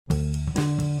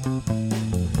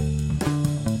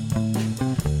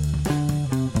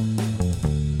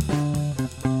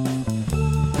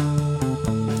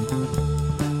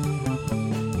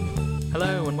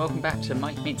welcome back to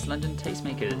Mike Meets London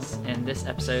Tastemakers. In this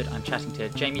episode, I'm chatting to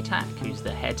Jamie Tack, who's the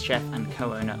head chef and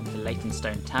co-owner of the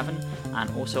Leytonstone Tavern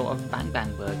and also of Bang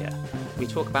Bang Burger. We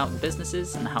talk about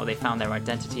businesses and how they found their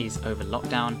identities over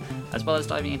lockdown, as well as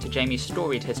diving into Jamie's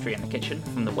storied history in the kitchen,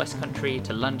 from the West Country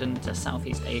to London to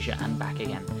Southeast Asia and back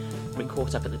again. We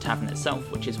caught up at the tavern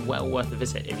itself, which is well worth a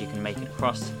visit if you can make it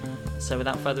across. So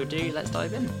without further ado, let's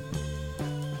dive in.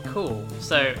 Cool.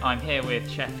 So I'm here with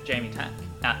Chef Jamie Tack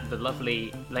at the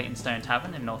lovely Leytonstone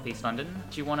Tavern in North East London.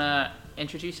 Do you want to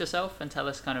introduce yourself and tell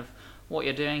us kind of what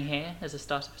you're doing here as a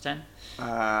starter for 10?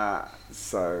 I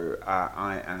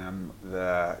am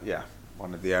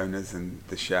one of the owners and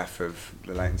the chef of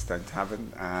the Leytonstone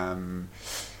Tavern.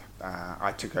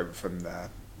 I took over from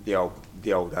the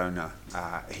old owner.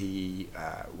 He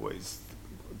was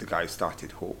the guy who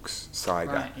started Hawks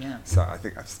Cider. Right, yeah. So I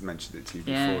think I've mentioned it to you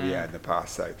before, in the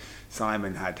past. So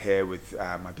Simon had here with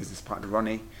my business partner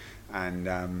Ronnie, and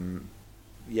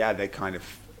they kind of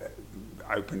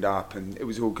opened up, and it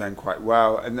was all going quite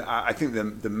well. And I think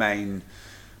the main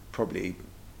probably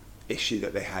issue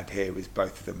that they had here was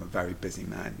both of them are very busy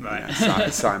men. Right.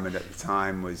 Simon at the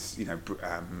time was,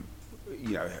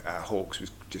 Hawks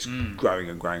was just growing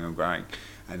and growing and growing,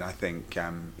 and I think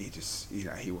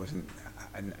he wasn't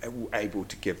able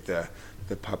to give the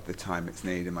pub the time it's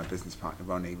needed. And my business partner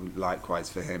Ronnie, likewise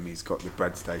for him, he's got the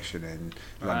bread station in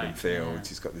London Fields,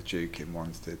 he's got the Duke in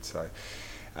Wanstead, so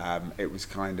it was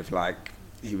kind of like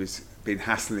he was been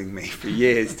hassling me for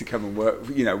years to come and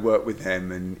work with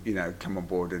him and come on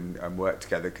board and work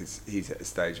together, because he's at a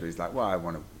stage where he's like, well, I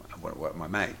want to work with my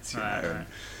mates, Right.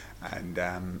 And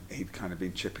he'd kind of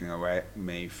been chipping away at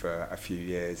me for a few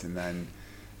years, and then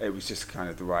it was just kind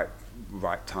of the right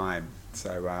time.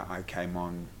 So I came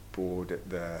on board at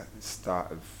the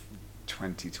start of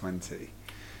 2020.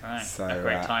 Right. So a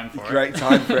great time for it. Great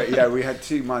time for it. Yeah, we had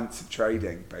 2 months of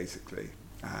trading basically,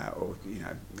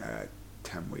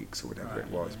 10 weeks or whatever it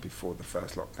was before the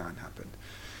first lockdown happened.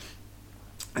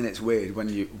 And it's weird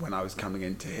when I was coming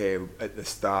into here at the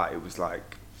start, it was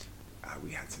like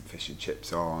we had some fish and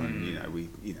chips on.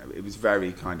 It was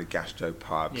very kind of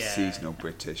gastropub, seasonal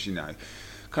British.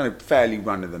 Kind of fairly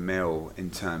run of the mill in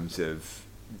terms of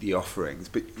the offerings,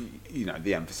 but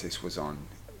the emphasis was on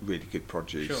really good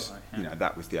produce. Sure, yeah.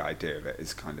 That was the idea of it,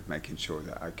 is kind of making sure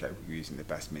that we're using the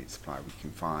best meat supply we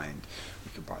can find,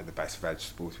 we can buy the best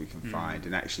vegetables we can find,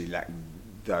 and actually letting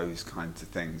those kinds of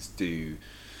things do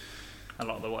a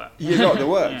lot of the work. A lot of the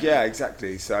work, yeah,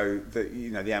 exactly. So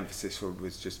the emphasis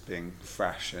was just being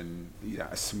fresh and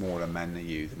a smaller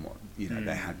menu than what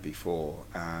they had before.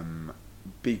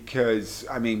 Because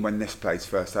when this place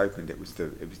first opened,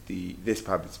 this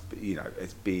pub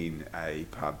it's been a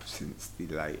pub since the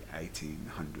late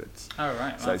 1800s. Oh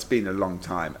right. So it's been a long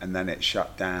time, and then it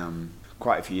shut down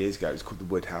quite a few years ago. It was called the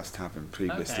Woodhouse Tavern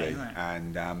previously, okay, right.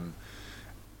 And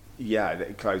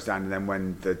it closed down. And then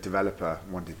when the developer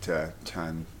wanted to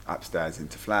turn upstairs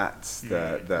into flats,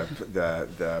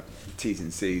 the T's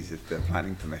and C's of the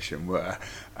planning permission were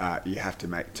you have to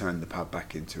turn the pub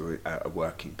back into a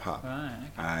working pub, right,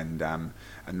 okay.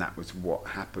 And that was what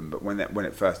happened. But when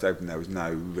it first opened, there was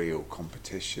no real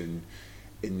competition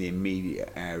in the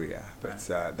immediate area. But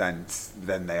then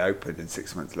they opened, and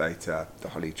 6 months later, the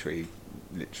Holly Tree,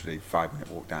 literally 5-minute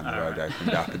walk down the road,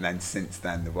 opened up, and then since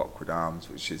then the Rockwood Arms,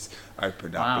 which has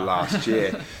opened up last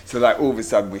year. So like all of a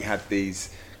sudden we had these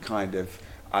kind of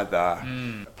other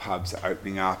pubs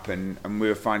opening up, and we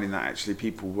were finding that actually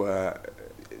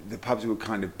the pubs were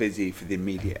kind of busy for the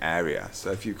immediate area.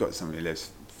 So if you've got somebody who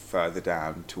lives further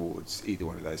down towards either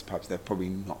one of those pubs, they're probably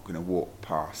not going to walk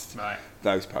past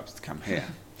those pubs to come here.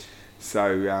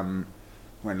 So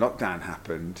when lockdown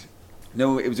happened,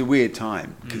 it was a weird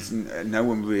time, because no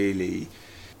one really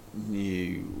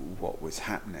knew what was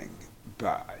happening.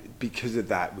 But because of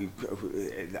that,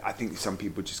 I think some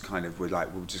people just kind of were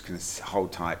like, we're just going to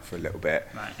hold tight for a little bit,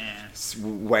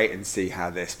 wait and see how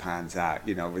this pans out.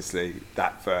 Obviously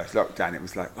that first lockdown, it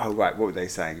was like, oh right, what were they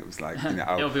saying? It was like,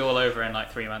 it'll be all over in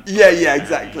like 3 months. Yeah,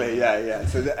 exactly. Yeah.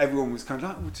 So everyone was kind of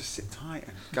like, we'll just sit tight,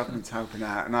 and government's helping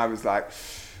out. And I was like,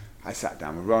 I sat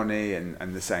down with Ronnie,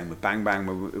 and the same with Bang Bang.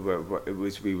 We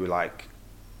were like,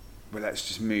 well, let's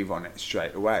just move on it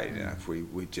straight away. If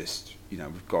we just,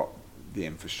 we've got the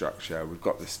infrastructure, we've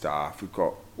got the staff, we've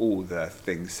got all the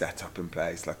things set up in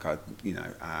place, like our,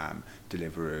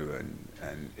 Deliveroo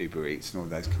and Uber Eats and all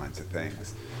those kinds of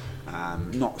things.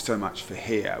 Not so much for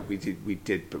here. We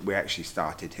did, but we actually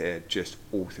started here just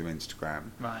all through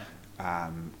Instagram. Right.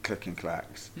 Click and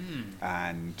collect,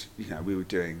 and we were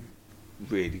doing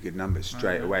really good numbers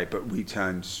straight away, but we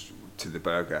turned to the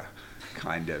burger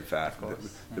kind of,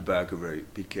 the burger route,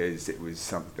 because it was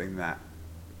something that,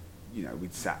 you know,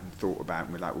 we'd sat and thought about,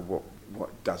 and we're like, well,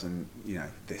 what doesn't, you know,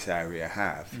 this area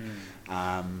have?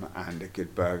 And a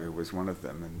good burger was one of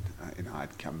them. And you know,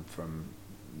 I'd come from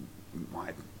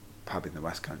my pub in the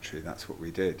West Country. That's what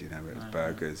we did. You know, it was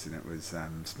burgers and it was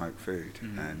smoked food.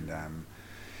 And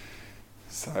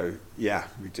so yeah,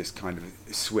 we just kind of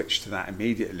switched to that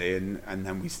immediately, and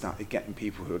then we started getting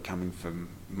people who were coming from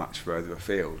much further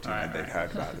afield. You know, they'd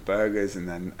heard about the burgers and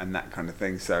that kind of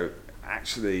thing. So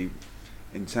actually,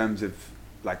 in terms of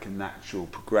like a natural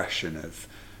progression of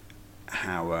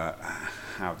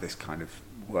how this kind of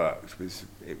worked,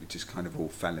 it just kind of all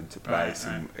fell into place,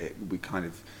 and we kind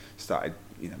of started,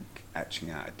 you know, etching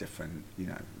out a different, you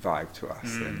know, vibe to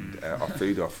us and our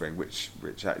food offering, which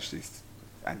actually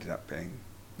ended up being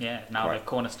now the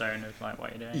cornerstone of like what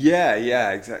you're doing.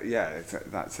 Exactly.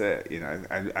 That's it, you know,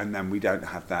 and then we don't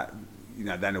have that, you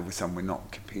know, then all of a sudden we're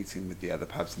not competing with the other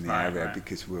pubs in the area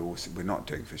because we're not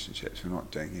doing fish and chips, we're not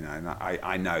doing, you know, and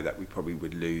I know that we probably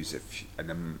would lose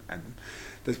and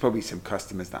there's probably some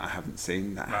customers that I haven't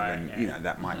seen that you know,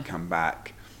 that might come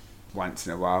back once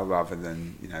in a while rather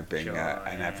than, you know, being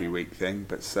an every week thing.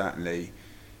 But certainly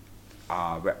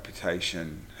our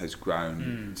reputation has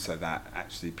grown so that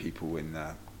actually people in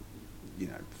the, you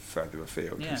know, further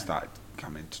afield can start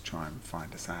coming to try and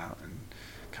find us out and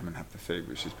come and have the food,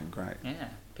 which has been great. Yeah,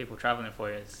 people travelling for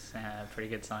you is a pretty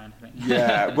good sign, I think.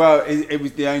 Yeah, well, it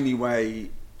was the only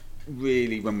way,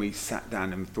 really, when we sat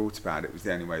down and thought about it, it was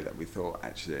the only way that we thought,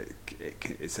 actually,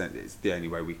 it's the only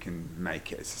way we can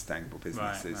make it a sustainable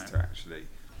business, to actually...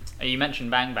 You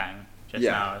mentioned Bang Bang just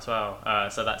now as well,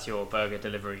 so that's your burger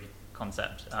delivery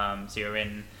concept. So you're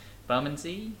in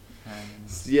Bermondsey?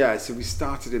 So we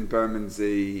started in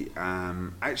Bermondsey.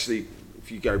 Actually,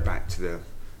 if you go back to the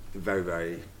very,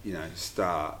 very, you know,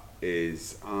 start,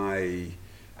 is I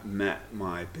met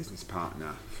my business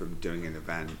partner from doing an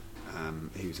event.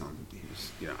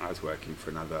 You know, I was working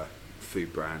for another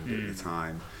food brand at the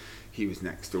time. He was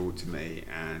next door to me,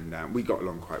 and we got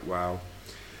along quite well.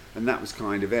 And that was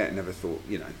kind of it. I never thought,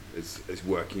 you know, as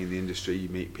working in the industry, you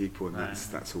meet people, and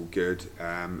that's all good.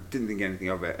 Didn't think anything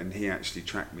of it, and he actually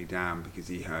tracked me down because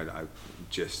he heard I'd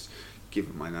just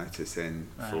given my notice in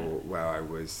for where I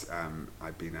was.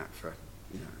 I'd been at for,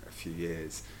 you know, a few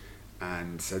years,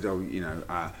 and said, "Oh, you know,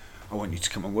 I want you to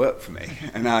come and work for me."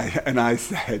 And I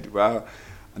said, "Well,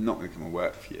 I'm not going to come and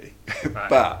work for you,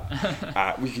 but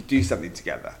we could do something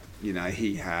together." You know,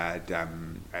 he had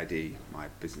Eddie, my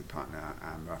business partner,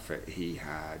 Ruffett. He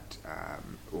had,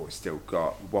 or still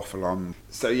got, Waffle On.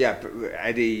 So yeah, but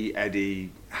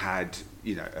Eddie had,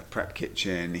 you know, a prep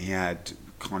kitchen. He had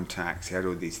contacts. He had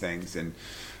all these things, and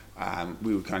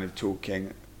we were kind of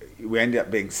talking. We ended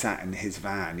up being sat in his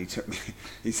van. He took me.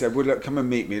 He said, "Well, look, come and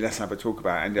meet me. Let's have a talk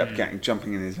about it." Ended up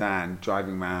jumping in his van,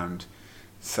 driving around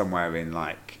somewhere in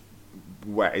like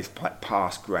where it's like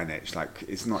past Greenwich. Like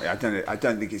it's not. I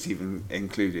don't think it's even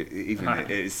included. Even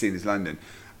it's seen as London,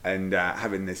 and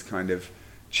having this kind of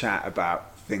chat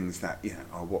about things that, you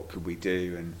know, what could we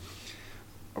do? And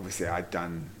obviously, I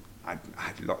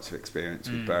had lots of experience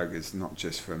with burgers, not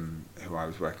just from who I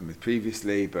was working with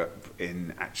previously, but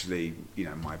in actually, you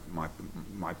know,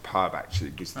 my pub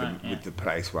actually was with the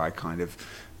place where I kind of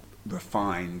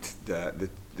refined the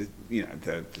you know,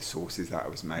 the sauces that I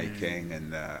was making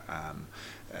and the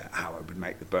how I would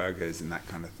make the burgers and that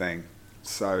kind of thing.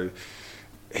 So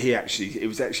it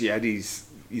was actually Eddie's.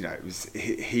 You know, it was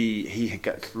he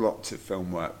gets lots of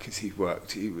film work because he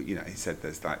said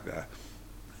there's like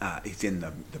he's in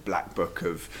the black book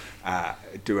of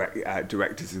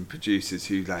directors and producers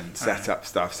who then set up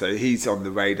stuff. So he's on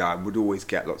the radar and would always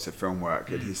get lots of film work.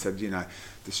 And he said, you know,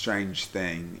 the strange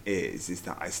thing is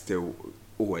that I still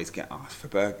always get asked for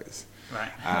burgers.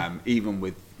 Right. Even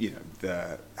with, you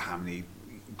know, how many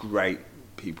great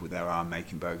people there are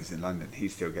making burgers in London,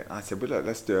 I said, well, look,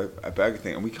 let's do a burger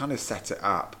thing. And we kind of set it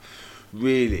up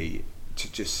really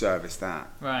to just service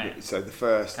that. Right. So the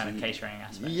first kind of catering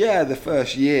aspect. Yeah, the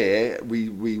first year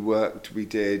we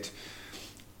did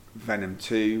Venom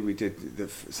 2, we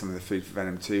did some of the food for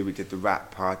Venom 2, we did the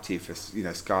wrap party for, you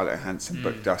know, Scarlett Johansson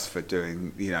booked us for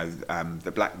doing, you know,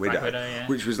 the Black Widow,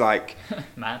 which was like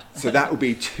mad. So that would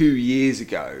be 2 years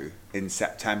ago in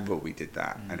September we did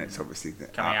that, and it's obviously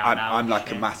I'm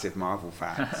like a massive Marvel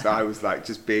fan, so I was like,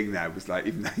 just being there was like,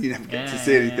 even though you never get to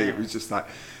see anything, it was just like,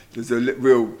 there's a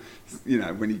real, you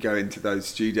know, when you go into those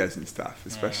studios and stuff,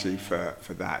 especially for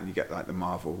that, and you get like the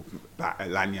Marvel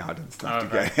lanyard and stuff to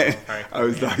get in. I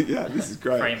was like, yeah, this is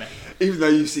great. Frame it. Even though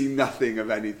you see nothing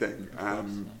of anything.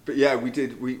 But yeah, we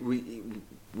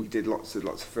did lots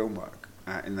of film work,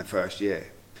 in the first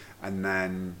year. And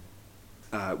then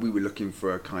we were looking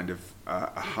for a kind of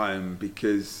a home,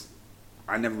 because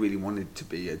I never really wanted to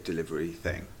be a delivery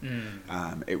thing.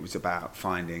 It was about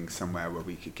finding somewhere where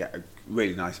we could get a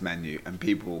really nice menu and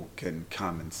people can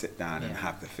come and sit down and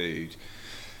have the food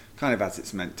kind of as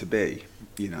it's meant to be,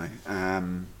 you know.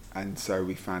 And so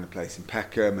we found a place in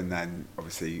Peckham, and then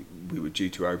obviously we were due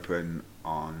to open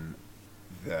on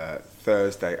the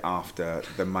Thursday after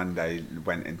the Monday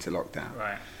went into lockdown.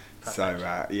 Right. Perfect.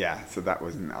 So so that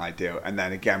wasn't ideal. And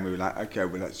then again we were like, okay,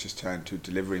 well, let's just turn to a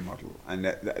delivery model. And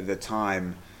at the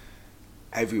time,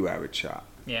 everywhere had shut.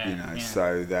 You know,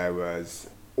 so there was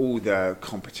all the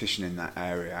competition in that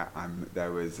area.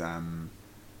 There was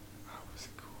what's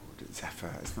it called?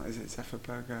 Zephyr. Is it Zephyr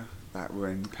Burger that were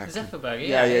in Peckham? Zephyr Burger.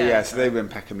 Yeah. So they were in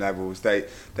Peckham Levels. They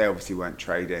obviously weren't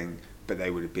trading, but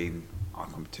they would have been our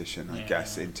competition, I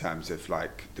guess, in terms of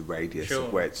like the radius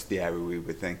of where it's the area we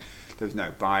would think. There was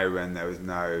no Byron, there was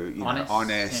no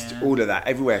Honest, all of that,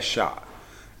 everywhere shut.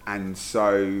 And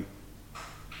so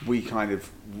we kind of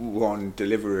were on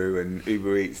Deliveroo and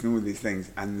Uber Eats and all these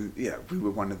things, and we were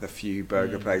one of the few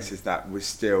burger places that was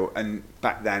still, and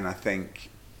back then I think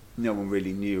no one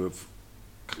really knew of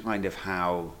kind of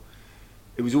how,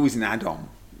 it was always an add-on.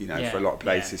 You know, for a lot of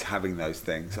places, having those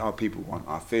things. People want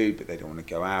our food, but they don't want to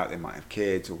go out. They might have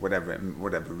kids or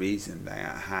whatever reason they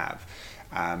have.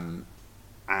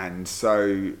 And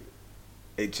so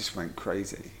it just went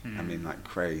crazy. I mean, like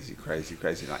crazy,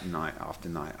 like night after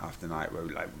night after night, where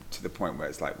like to the point where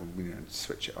it's like, well, we need to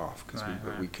switch it off because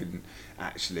we couldn't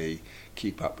actually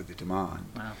keep up with the demand.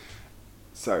 Wow.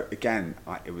 So again,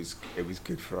 it was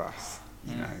good for us.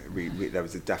 You know, we there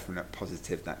was a definite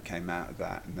positive that came out of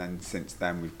that, and then since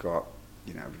then we've got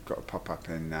a pop up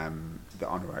in the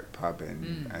Honor Oak pub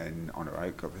in Honor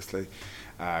Oak. Obviously,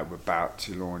 we're about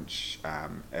to launch.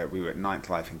 We were at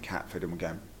Nightlife in Catford, and we're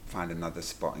going to find another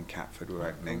spot in Catford. We're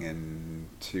opening in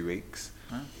 2 weeks,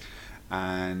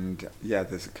 and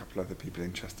there's a couple other people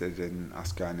interested in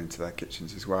us going into their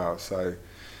kitchens as well. So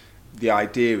the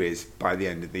idea is by the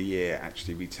end of the year,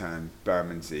 actually, we turn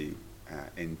Bermondsey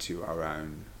into our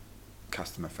own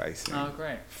customer facing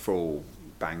full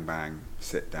bang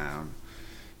sit down.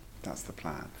 That's the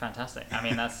plan. Fantastic. I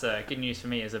mean, that's good news for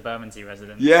me as a Bermondsey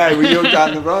resident. Well, you're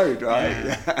down the road,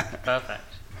 right? Perfect.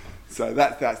 So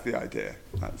that's the idea.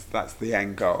 That's the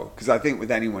end goal, because I think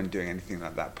with anyone doing anything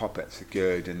like that, pop-ups are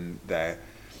good, and they're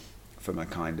from a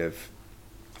kind of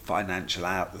financial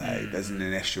outlay. There's an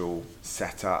initial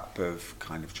setup of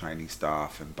kind of training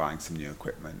staff and buying some new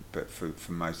equipment, but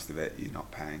for most of it you're not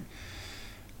paying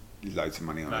loads of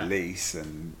money on a lease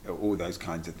and all those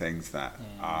kinds of things that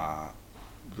are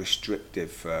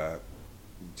restrictive for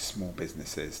small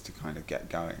businesses to kind of get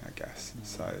going, I guess.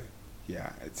 So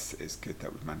it's good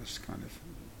that we've managed to kind of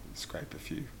scrape a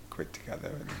few quid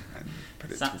together and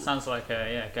put it sounds like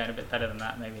going a bit better than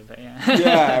that maybe, but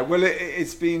well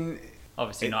it's been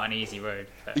obviously not an easy road.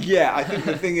 But. I think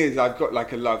the thing is, I've got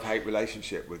like a love-hate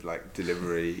relationship with like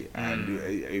delivery and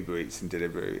Uber Eats and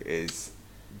Deliveroo. Is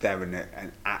they're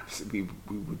an we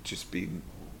would just be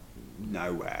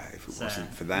nowhere if it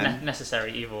wasn't for them.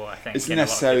 Necessary evil, I think. It's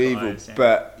necessary evil,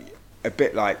 but a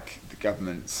bit like the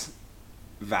government's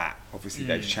VAT. Obviously,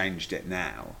 they've changed it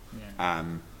now,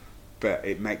 but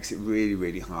it makes it really,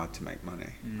 really hard to make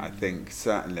money. I think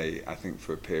for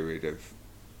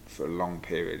a long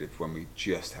period of when we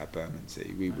just had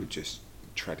Bermondsey, we were just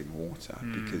treading water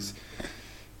because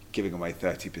giving away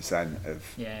 30%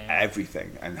 of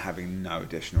everything and having no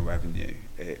additional revenue,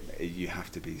 you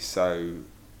have to be so,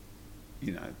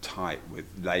 tight with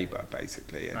labour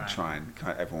basically, and try and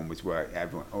everyone was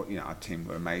our team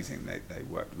were amazing. They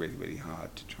worked really, really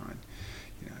hard to try and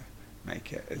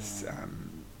make it as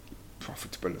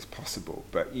profitable as possible,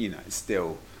 but it's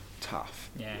still tough,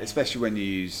 especially when you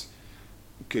use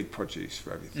good produce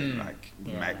for everything.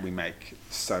 We make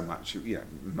so much.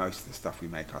 Most of the stuff we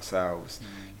make ourselves.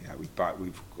 We've got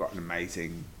an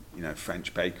amazing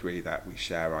French bakery that we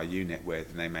share our unit with,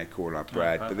 and they make all our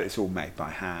bread, but it's all made by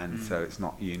hand, so it's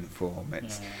not uniform.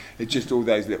 It's just all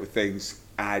those little things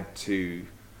add to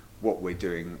what we're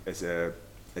doing as a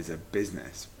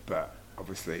business, but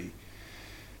obviously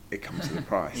it comes with a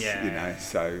price.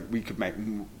 So we could make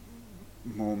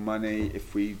more money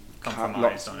if we cut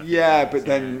lots. But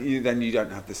then you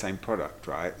don't have the same product,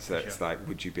 right? So it's like,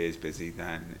 would you be as busy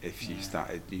then if you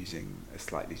started using a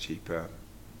slightly cheaper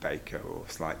baker or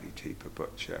slightly cheaper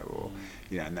butcher, or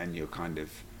and then you're kind of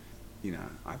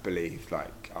I believe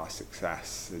like our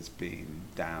success has been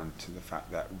down to the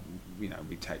fact that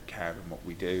we take care of what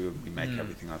we do, and we make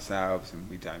everything ourselves, and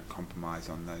we don't compromise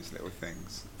on those little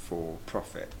things for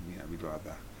profit. We'd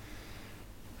rather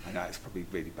I know it's probably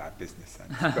really bad business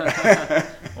sense.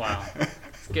 Wow,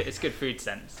 it's good food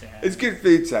sense. Yeah. It's good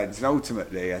food sense, and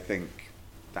ultimately, I think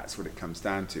that's what it comes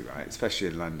down to, right? Especially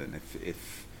in London.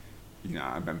 If you know,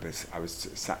 I remember I was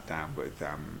sat down with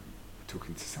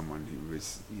talking to someone who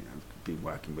was, you know, been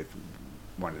working with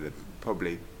one of the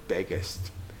probably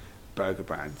biggest burger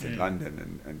brands in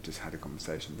London, and just had a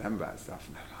conversation with them about stuff,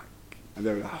 and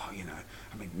they were like, oh, you know,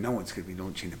 I mean, no one's going to be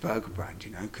launching a burger brand,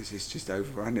 you know, because it's just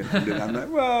overrun in London. I'm like,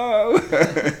 whoa.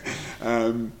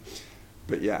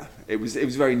 But yeah, it was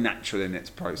very natural in its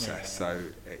process, so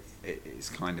it's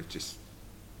kind of just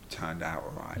turned out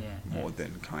all right, more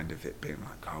than kind of it being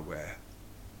like, oh, we're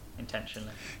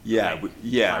intentionally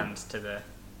planned to the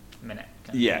minute.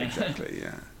 Exactly.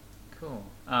 Yeah. Cool.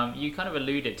 You kind of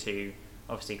alluded to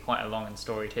obviously quite a long and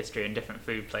storied history in different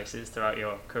food places throughout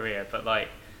your career, but like,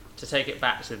 to take it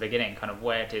back to the beginning, kind of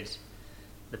where did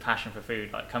the passion for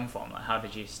food like come from? Like, how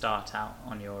did you start out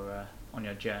on your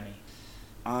journey?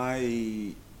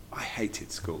 I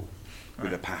hated school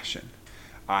with a passion.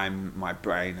 I'm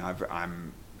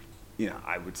you know,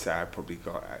 I would say I probably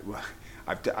got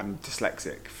I'm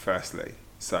dyslexic firstly,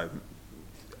 so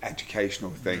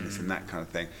educational things and that kind of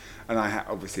thing, and I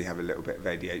obviously have a little bit of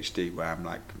ADHD where I'm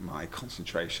like, my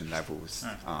concentration levels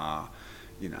are,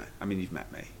 you know, I mean, you've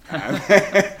met me.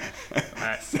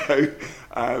 So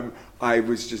I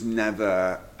was just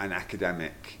never an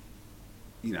academic,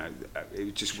 you know,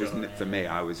 it just wasn't for me.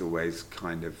 I was always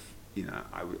kind of, you know,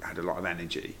 I had a lot of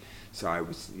energy, so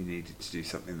you needed to do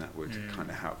something that would kind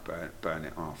of help burn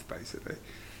it off, basically.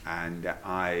 And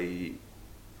I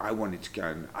wanted to go,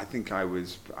 and I think I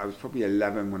was probably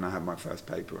 11 when I had my first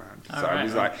paper round. So I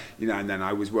was like, you know, and then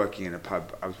I was working in a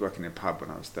pub. I was working in a pub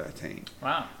when I was 13.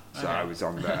 Wow. So I was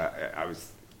on I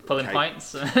was pulling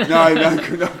pints. No,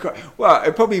 not quite.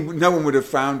 Well, no one would have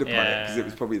frowned upon it because it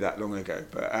was probably that long ago.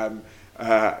 But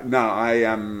no,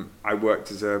 I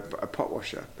worked as a pot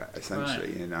washer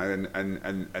essentially, you know,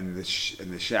 and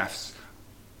the chefs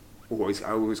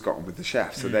I always got on with the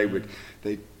chefs, so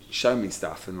they'd show me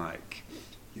stuff and like,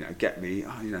 you know, get me,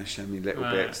 you know, show me little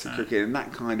bits of cooking, and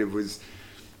that kind of was,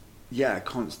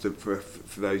 constant for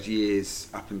those years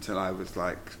up until I was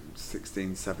like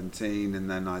 16, 17, and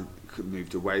then I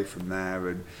moved away from there,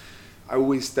 and I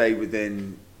always stayed with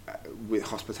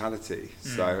hospitality.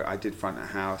 So I did front of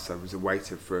house, I was a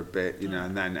waiter for a bit, you know,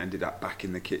 and then ended up back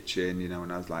in the kitchen, you know,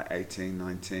 when I was like 18,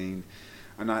 19,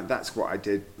 and that's what I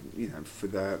did, you know, for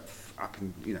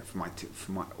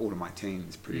all of my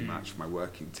teens, pretty much, my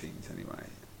working teens anyway.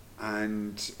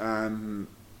 And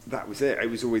that was it. It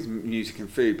was always music and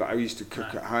food, but I used to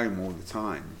cook at home all the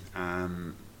time. I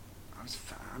was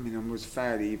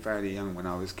fairly young when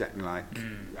I was getting like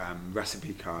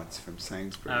recipe cards from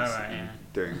Sainsbury's and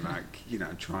doing like, you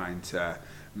know, trying to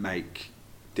make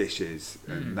dishes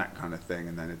and that kind of thing,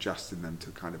 and then adjusting them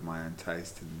to kind of my own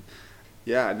taste, and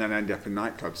then I ended up in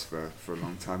nightclubs for a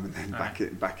long time, and then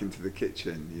back into the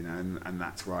kitchen, you know, and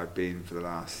that's where I've been for the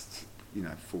last, you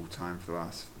know, full time for the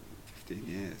last 15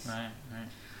 years. Right.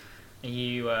 Are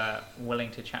you willing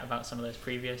to chat about some of those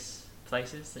previous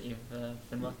places that you've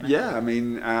been working at? Yeah, I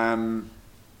mean, I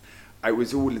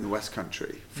was all in the West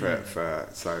Country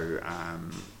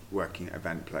working at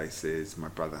event places. My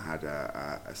brother had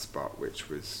a spot which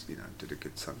was, you know, did a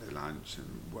good Sunday lunch,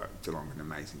 and worked along an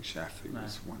amazing chef who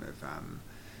was one of,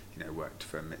 you know, worked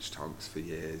for Mitch Tonks for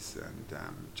years, and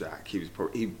Jack.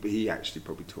 He actually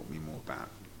probably taught me more about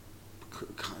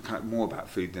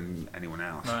food than anyone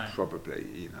else, probably,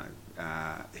 you know.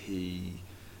 He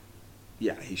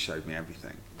showed me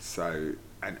everything. So,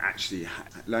 and actually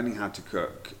learning how to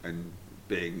cook and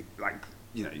being like,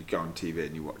 you know, you go on TV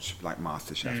and you watch like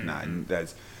MasterChef now, and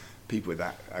there's people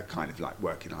that are kind of like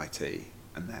work in IT,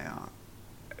 and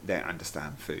they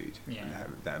understand food. Yeah.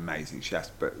 And they're amazing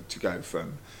chefs, but to go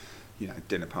from, you know,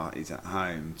 dinner parties at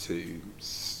home to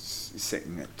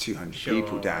sitting at 200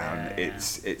 people down,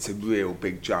 it's a real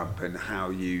big jump, and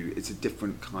it's a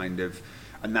different kind of,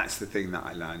 and that's the thing that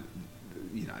I learned,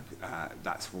 you know,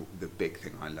 that's the big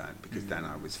thing I learned, because then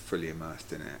I was fully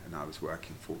immersed in it, and I was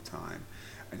working full time,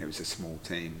 and it was a small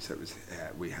team, so it was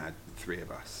we had 3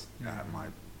 of us, my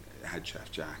head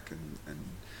chef Jack and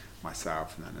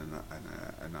myself, and then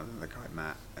another guy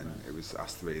Matt, and it was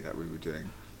us 3 that we were doing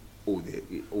all the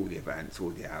events,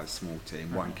 all the hours, small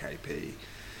team, 1 KP.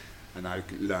 And I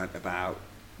learnt about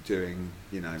doing,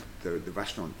 you know, the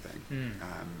restaurant thing,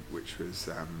 which was,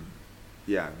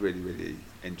 really, really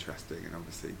interesting, and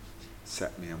obviously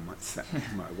set me on my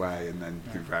way. And then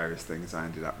through various things, I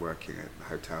ended up working at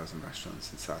hotels and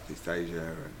restaurants in Southeast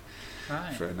Asia,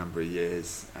 for a number of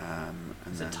years.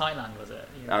 Was it Thailand, was it?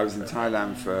 I was in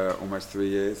Thailand for almost 3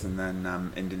 years, and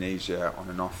then Indonesia on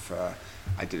and off.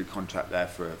 I did a contract there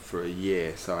for a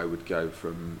year, so I would go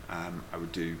from, I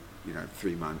would do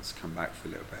 3 months, come back for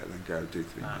a little bit, then go do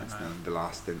 3 months. And then the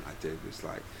last stint I did was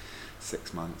like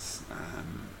 6 months,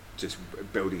 just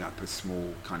building up a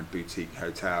small kind of boutique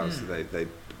hotel. So they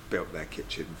built their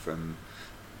kitchen from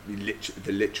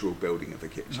the literal building of a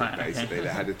kitchen, basically. They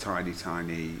had a tiny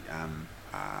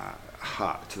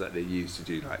hut that they used to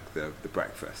do like the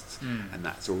breakfasts, and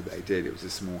that's all they did. It was a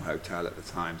small hotel at the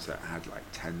time, so it had like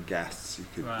 10 guests. You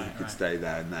could stay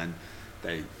there, and then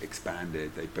they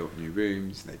expanded. They built new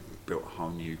rooms, they built a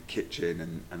whole new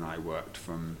kitchen, and I worked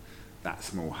from that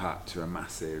small hut to a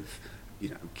massive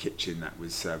kitchen that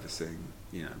was servicing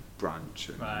brunch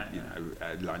and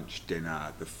lunch,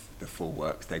 dinner, the full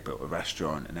works. They built a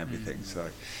restaurant and everything, so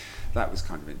that was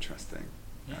kind of interesting.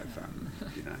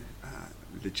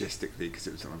 Logistically, because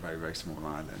it was on a very, very small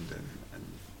island, and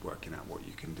working out what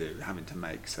you can do, having to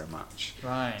make so much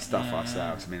stuff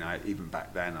ourselves. I mean, even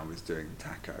back then I was doing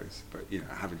tacos, but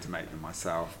having to make them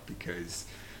myself because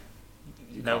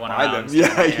you no can't one buy around.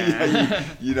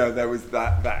 them. There was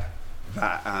that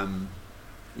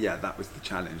that was the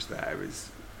challenge. There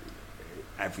was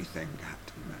everything had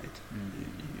to be made.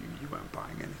 You weren't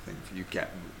buying anything. You get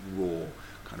raw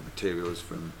kind of materials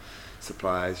from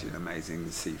suppliers, amazing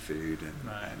seafood, and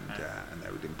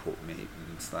they would import meat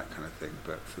and that kind of thing.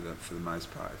 But for the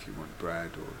most part, if you want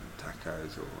bread or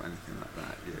tacos or anything like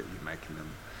that, you're making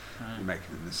them. You're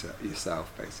making them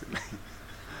yourself, basically.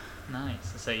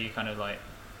 Nice. So you kind of like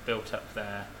built up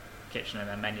their kitchen and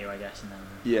their menu, I guess, and then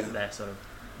they're sort of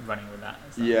running with that.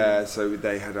 Yeah. So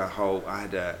they had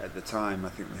at the time, I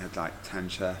think we had like 10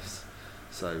 chefs.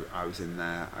 So I was in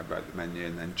there. I wrote the menu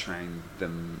and then trained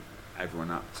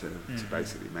everyone up to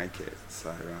basically make it.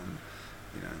 So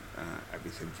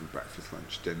everything from breakfast,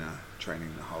 lunch, dinner,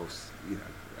 training the whole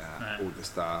all the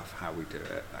staff, how we do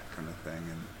it, that kind of thing,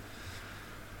 and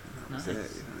that was it.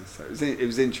 So it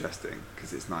was interesting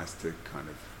because it's nice to kind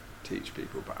of teach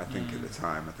people. But I think at the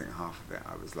time, I think half of it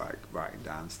I was like writing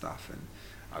down stuff, and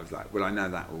I was like, well, I know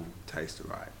that will taste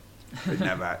alright, but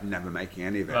never making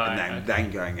any of it, and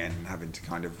then going in and having to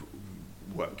kind of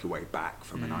work your way back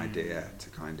from an idea to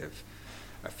kind of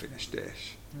a finished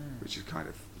dish, which is kind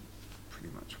of pretty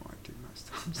much what I do most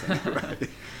times anyway.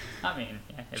 I mean,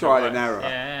 trial and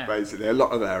error, basically, a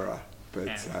lot of error, but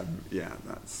that's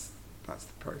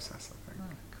the process, I think.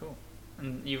 Oh, cool.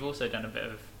 And you've also done a bit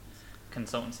of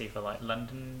consultancy for like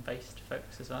London-based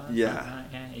folks as well.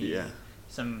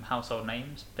 Some household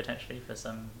names potentially for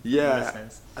some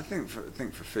listeners. I think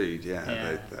for food,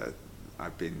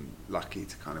 I've been lucky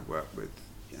to kind of work with.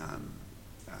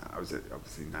 I was at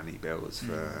obviously Nanny Bill's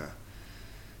for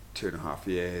 2.5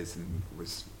 years, and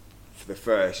was for the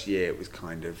first year it was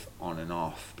kind of on and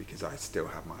off because I still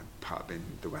had my pub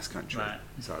in the West Country,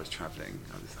 so I was travelling.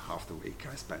 I was half the week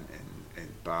I spent in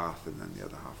Bath, and then the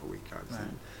other half a week I was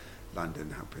in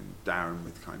London helping Darren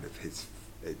with kind of his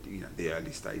the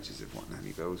early stages of what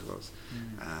Nanny Bill's was,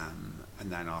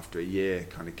 and then after a year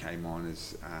kind of came on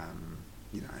as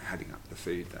heading up the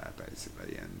food there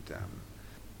basically, and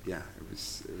it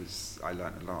was I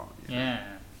learned a lot.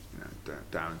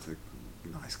 Darren's a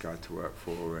nice guy to work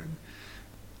for, and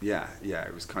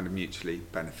it was kind of mutually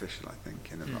beneficial, I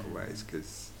think, in a lot of ways,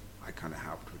 because I kind of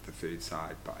helped with the food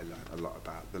side, but I learned a lot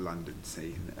about the London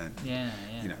scene and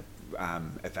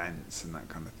events and that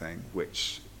kind of thing,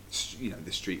 which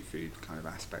the street food kind of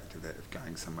aspect of it, of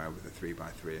going somewhere with a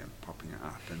 3x3 and popping it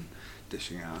up and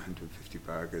dishing out 150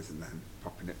 burgers and then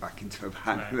popping it back into a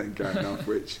van and then going off,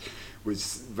 which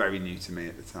was very new to me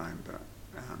at the time, but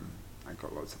I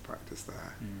got lots of practice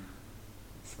there.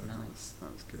 So nice.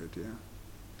 that was good,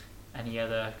 Any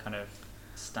other kind of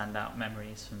standout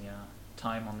memories from your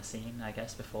time on the scene, I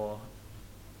guess, before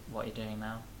what you're doing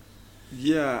now?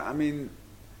 Yeah, I mean,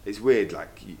 it's weird,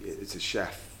 like, as a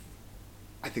chef,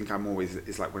 I think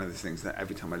it's like one of those things that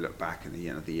every time I look back and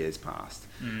the years passed,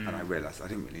 and I realise I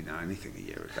didn't really know anything a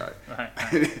year ago.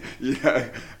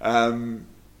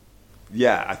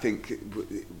 I think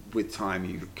with time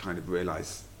you kind of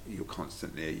realise you're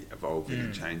constantly evolving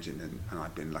and changing, and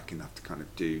I've been lucky enough to kind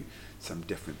of do some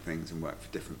different things and work for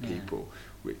different people,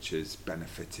 which has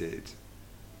benefited.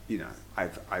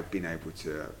 I've been able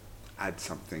to add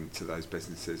something to those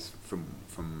businesses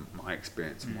from my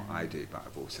experience and what I do, but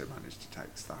I've also managed to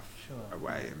take stuff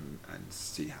away and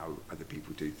see how other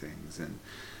people do things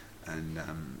and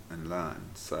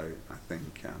learn. So I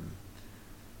think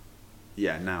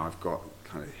now I've got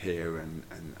kind of here and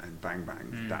Bang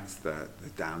Bang. That's the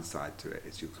downside to it,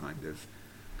 is you're kind of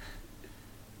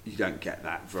you don't get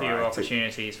that variety. Fewer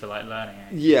opportunities for like learning.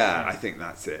 Yeah, I think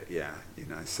that's it. Yeah,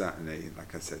 certainly,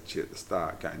 like I said to you at the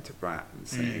start, going to Brat and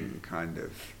seeing kind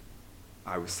of,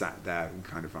 I was sat there and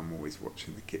kind of, I'm always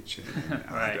watching the kitchen.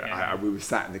 And we were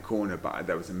sat in the corner, but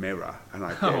there was a mirror, and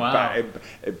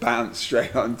it bounced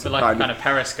straight onto like kind of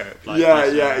periscope. Like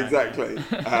exactly.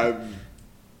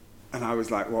 And I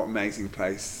was like, what amazing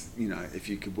place, if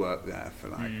you could work there for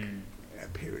like a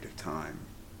period of time.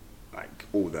 Like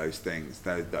all those things,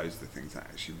 those are the things that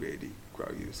actually really grow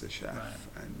you as a chef,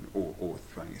 and or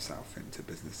throwing yourself into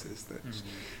businesses that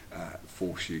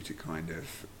force you to kind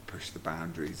of push the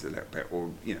boundaries a little bit,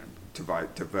 or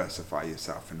diversify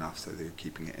yourself enough so that you're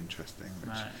keeping it interesting.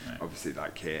 Which obviously,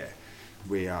 like here,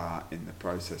 we are in the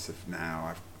process of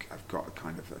now. I've got a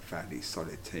kind of a fairly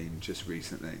solid team. Just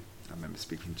recently, I remember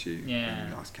speaking to you when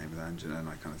you last came with Angela, and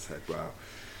I kind of said, well,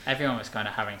 everyone was kind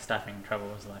of having staffing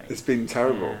troubles. Like it's been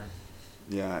terrible.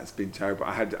 Yeah, it's been terrible.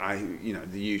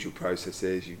 The usual process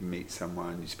is you meet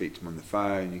someone, you speak to them on the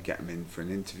phone, you get them in for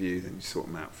an interview, then you sort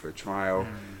them out for a trial.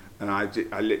 And I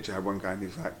literally had one guy and he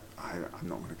was like, I'm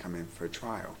not going to come in for a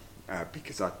trial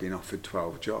because I've been offered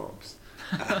 12 jobs.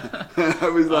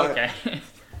 I was like, okay.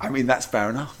 I mean, that's fair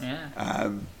enough.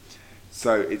 Yeah.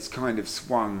 So it's kind of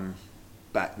swung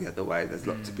back the other way. There's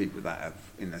lots of people that have,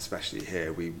 especially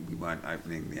here, we weren't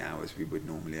opening the hours we would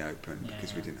normally open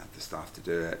because we didn't have the staff to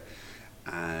do it.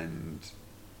 And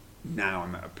now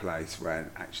I'm at a place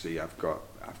where actually I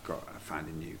found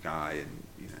a new guy, and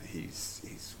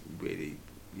he's really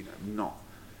not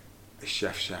a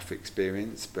chef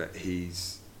experience, but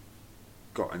he's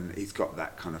got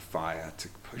that kind of fire to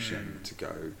push him to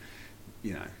go,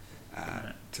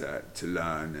 to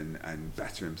learn and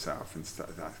better himself and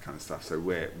that kind of stuff. So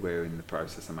we're in the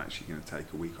process. I'm actually going to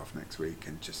take a week off next week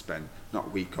and just spend, not a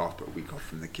week off, but a week off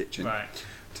from the kitchen,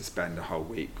 to spend a whole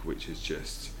week, which is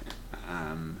just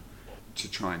to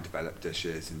try and develop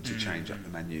dishes and to change up the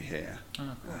menu here.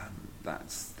 Oh, cool.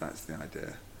 That's the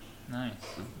idea. Nice.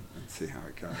 And see how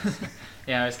it goes.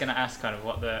 I was going to ask kind of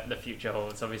what the future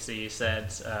holds. Obviously, you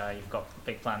said you've got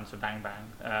big plans for Bang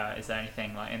Bang. Is there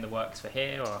anything like in the works for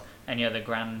here, or any other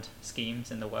grand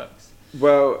schemes in the works?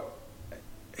 Well,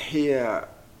 here,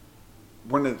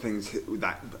 one of the things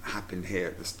that happened here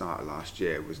at the start of last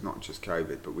year was not just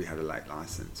COVID, but we had a late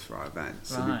license for our events.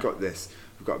 So we've got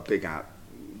a big out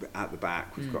the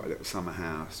back. We've got a little summer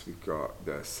house. We've got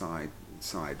the side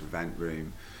event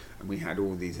room. And we had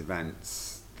all these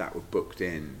events that were booked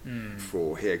in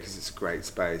for here because it's a great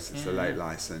space. It's a late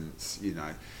license.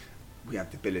 We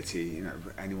have the ability.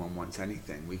 If anyone wants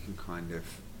anything, we can kind of,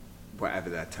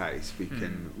 whatever their taste, we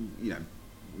can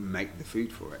make the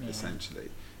food for it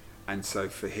essentially. And so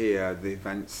for here, the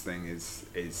events thing is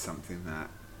something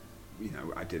that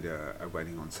I did a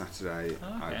wedding on Saturday.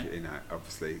 Oh, okay.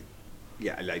 Obviously,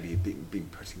 a lady had been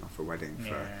putting off a wedding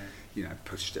for.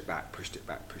 Pushed it back,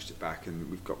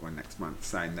 and we've got one next month,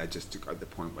 saying they're just at the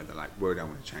point where they're like, we don't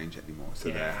want to change it anymore, so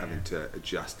they're having to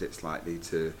adjust it slightly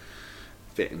to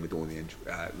fit in with all the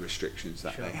restrictions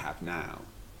that they have now.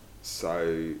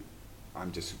 So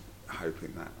I'm just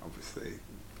hoping that obviously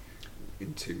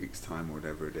in 2 weeks' time or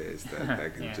whatever it is, that they're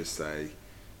going to just say,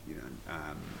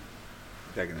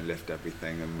 they're going to lift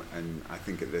everything, and I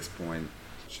think at this point,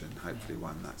 and hopefully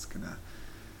one that's going to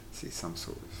see some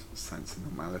sort of sense of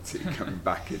normality coming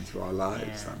back into our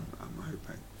lives. I'm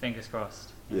hoping. Fingers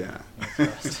crossed. Yeah.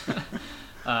 Fingers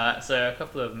crossed. So a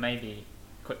couple of maybe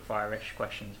quick fire-ish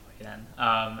questions for you then.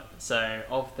 So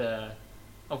of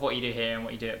what you do here and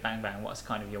what you do at Bang Bang, what's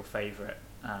kind of your favourite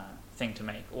thing to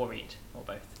make or eat, or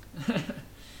both?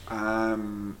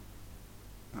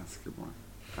 That's a good one.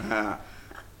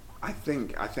 I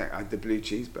think the blue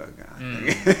cheeseburger. I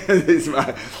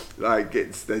think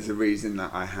is there's a reason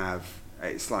that I have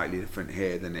it's slightly different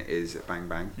here than it is at Bang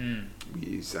Bang. We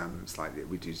use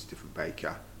we use a different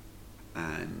baker,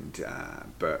 and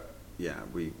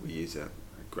we use a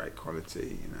great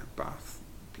quality Bath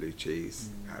blue cheese,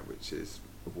 which is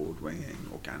award-winning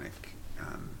organic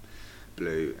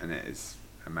blue, and it is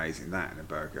amazing. That in a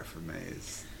burger for me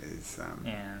is it's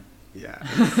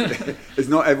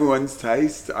not everyone's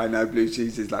taste. I know blue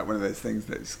cheese is like one of those things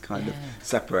that kind of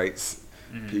separates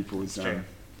people's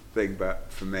thing,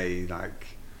 but for me, like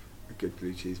a good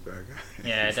blue cheeseburger.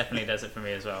 Yeah, it definitely does it for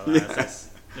me as well.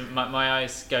 My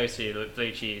eyes go to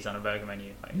blue cheese on a burger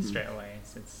menu straight away.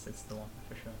 It's the one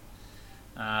for sure.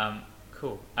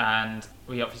 Cool. And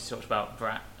we obviously talked about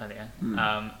Brat earlier.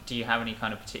 Do you have any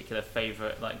kind of particular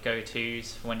favourite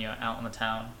go-tos when you're out on the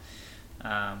town?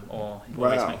 Or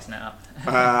always mixing it up?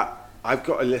 I've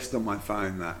got a list on my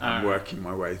phone that I'm Alright. working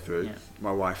my way through. Yeah.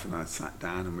 My wife and I sat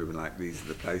down and we were like, these are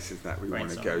the places that we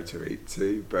want to Brainstorming. go to eat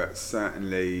to. But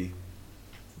certainly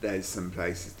there's some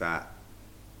places that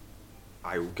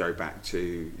I will go back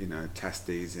to. You know,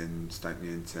 Testes in Stoke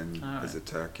Newington as a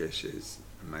Turkish is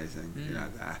amazing.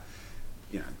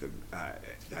 You know,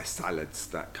 their salads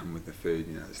that come with the food.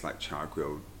 You know, it's like char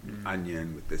grilled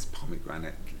onion with this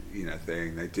pomegranate, you know,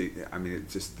 thing. They do. I mean,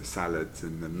 it's just the salads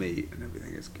and the meat and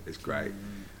everything is great.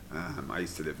 I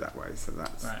used to live that way, so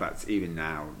that's even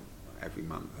now. Every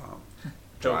month I'll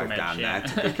drive down there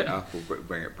to pick it up or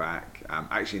bring it back.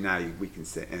 Actually, now we can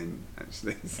sit in.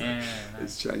 Actually, so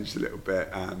it's changed a little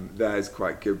bit. There's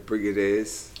quite good.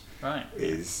 Brigadiers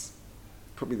is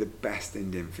probably the best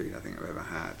Indian food I think I've ever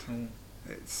had.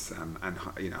 It's and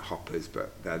you know, Hoppers,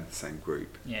 but they're the same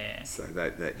group. So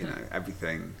they you know,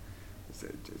 everything. Is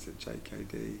it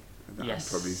JKD? Yes.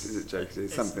 Probably is it JKD?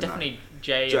 It's something definitely like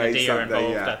J and D are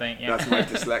involved. Yeah. I think. Yeah. That's my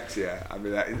dyslexia. I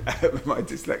mean, my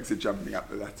dyslexia jumping up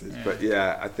the letters. Yeah. But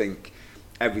yeah, I think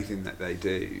everything that they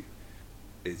do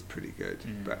is pretty good.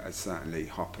 But certainly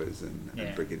Hoppers and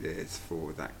Brigadiers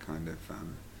for that kind of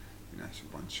you know,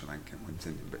 one's Sri Lankan, one's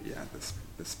Indian. But yeah,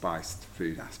 the spiced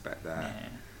food aspect there.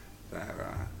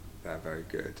 They're very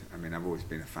good. I mean, I've always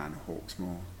been a fan of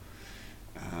Hawksmoor.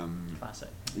 Classic.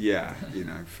 Yeah, you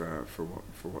know, for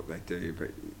what they do.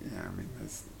 But yeah,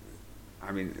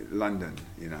 I mean, London.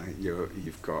 You know,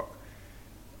 you've got.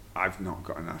 I've not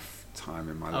got enough time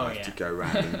in my life to go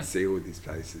around and see all these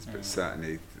places, but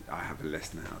certainly I have a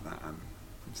list now that I'm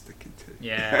sticking to.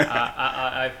 Yeah,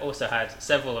 I've also had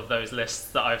several of those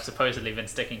lists that I've supposedly been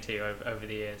sticking to over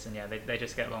the years, and they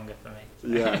just get longer for me. So.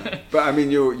 Yeah, but I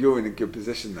mean, you're in a good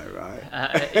position though, right?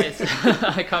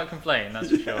 I can't complain, that's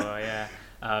for sure.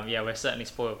 Yeah, we're certainly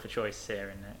spoiled for choice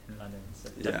here in London. So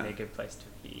it's definitely a good place to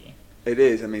be. It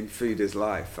is. I mean, food is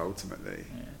life ultimately.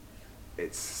 Yeah.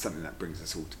 It's something that brings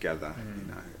us all together, you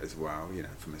know, as well, you know,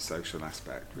 from a social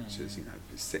aspect, which is, you know,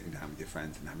 sitting down with your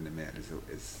friends and having a meal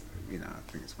is, you know, I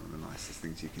think it's one of the nicest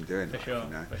things you can do in life, you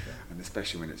know, and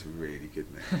especially when it's a really good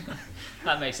meal.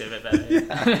 That makes it a bit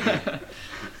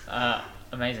better.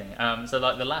 Amazing. So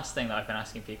like the last thing that I've been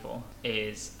asking people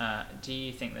is, do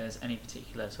you think there's any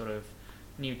particular sort of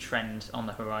new trend on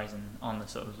the horizon on the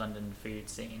sort of London food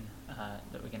scene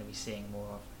that we're going to be seeing more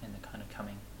of in the kind of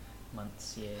coming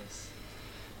months, years?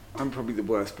 I'm probably the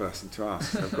worst person to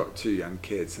ask. I've got 2 young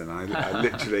kids, and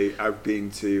I've been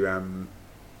to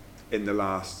in the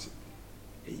last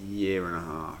year and a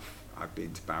half. I've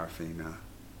been to Barafina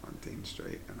on Dean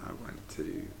Street, and I went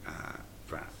to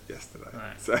Brat yesterday.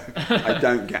 Right. So I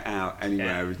don't get out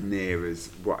anywhere as near as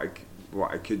what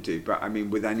I could do. But I mean,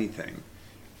 with anything,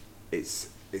 it's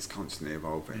constantly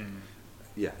evolving.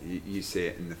 Yeah, you see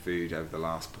it in the food over the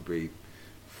last probably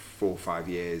 4 or 5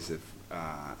 years of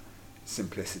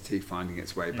simplicity finding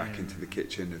its way back into the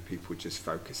kitchen, of people just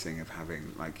focusing, of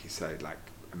having, like you say, like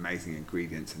amazing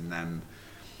ingredients and them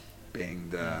being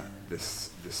the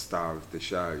star of the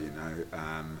show, you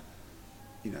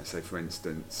know. So for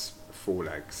instance, Four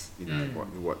Legs, you know,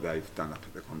 what they've done up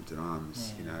at the Compton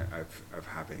Arms, you know, of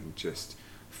having just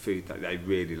food that they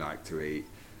really like to eat,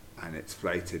 and it's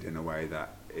plated in a way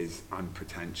that is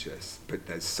unpretentious, but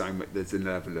there's a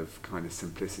level of kind of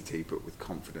simplicity, but with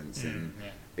confidence in,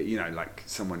 you know, like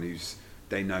someone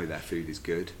they know their food is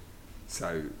good,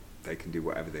 so they can do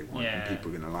whatever they want, and people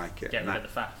are going to like it. Get rid of the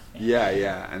faff.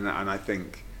 And I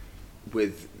think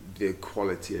with the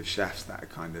quality of chefs that are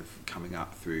kind of coming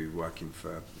up through working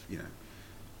for, you know,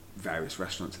 various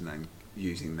restaurants, and then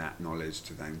using that knowledge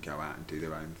to then go out and do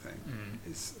their own thing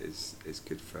is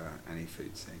good for any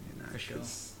food scene, you know. For sure.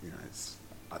 You know, it's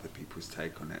other people's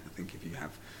take on it. I think if you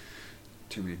have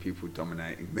too many people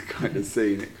dominating the kind of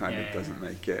scene, it kind of doesn't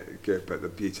make it good. But the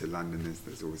beauty of London is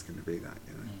there's always going to be that,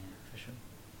 you know. Yeah, for sure.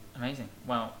 Amazing.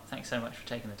 Well, thanks so much for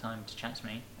taking the time to chat to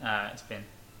me. It's been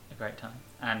a great time.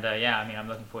 And I mean, I'm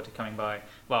looking forward to coming by.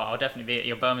 Well, I'll definitely be at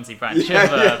your Bermondsey branch of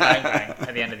Bang Bang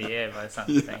at the end of the year by the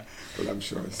sounds of things. Well, I'm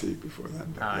sure I'll see you before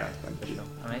then. But thank you. Sure.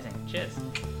 Amazing. Cheers.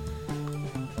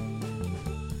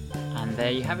 And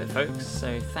there you have it, folks.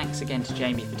 So thanks again to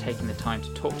Jamie for taking the time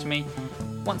to talk to me.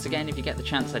 Once again, if you get the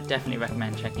chance, I definitely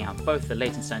recommend checking out both the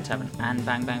Leytonstone Tavern and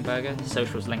Bang Bang Burger.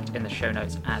 Socials linked in the show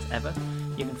notes as ever.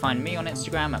 You can find me on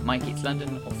Instagram at Mike Eats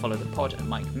London, or follow the pod at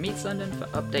Mike Meets London for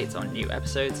updates on new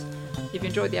episodes. If you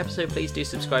enjoyed the episode, please do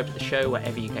subscribe to the show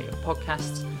wherever you get your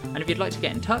podcasts. And if you'd like to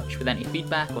get in touch with any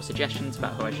feedback or suggestions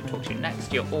about who I should talk to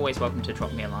next, you're always welcome to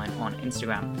drop me a line on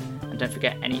Instagram. And don't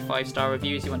forget, any 5-star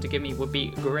reviews you want to give me would be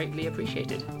greatly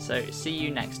appreciated. So see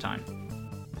you next time.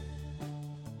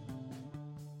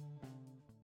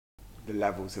 The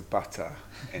levels of butter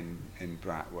in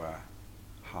Brat were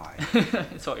high.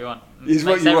 It's what you want. It's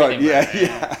what Makes you want, everything yeah, better,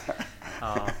 yeah.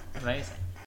 Oh, amazing.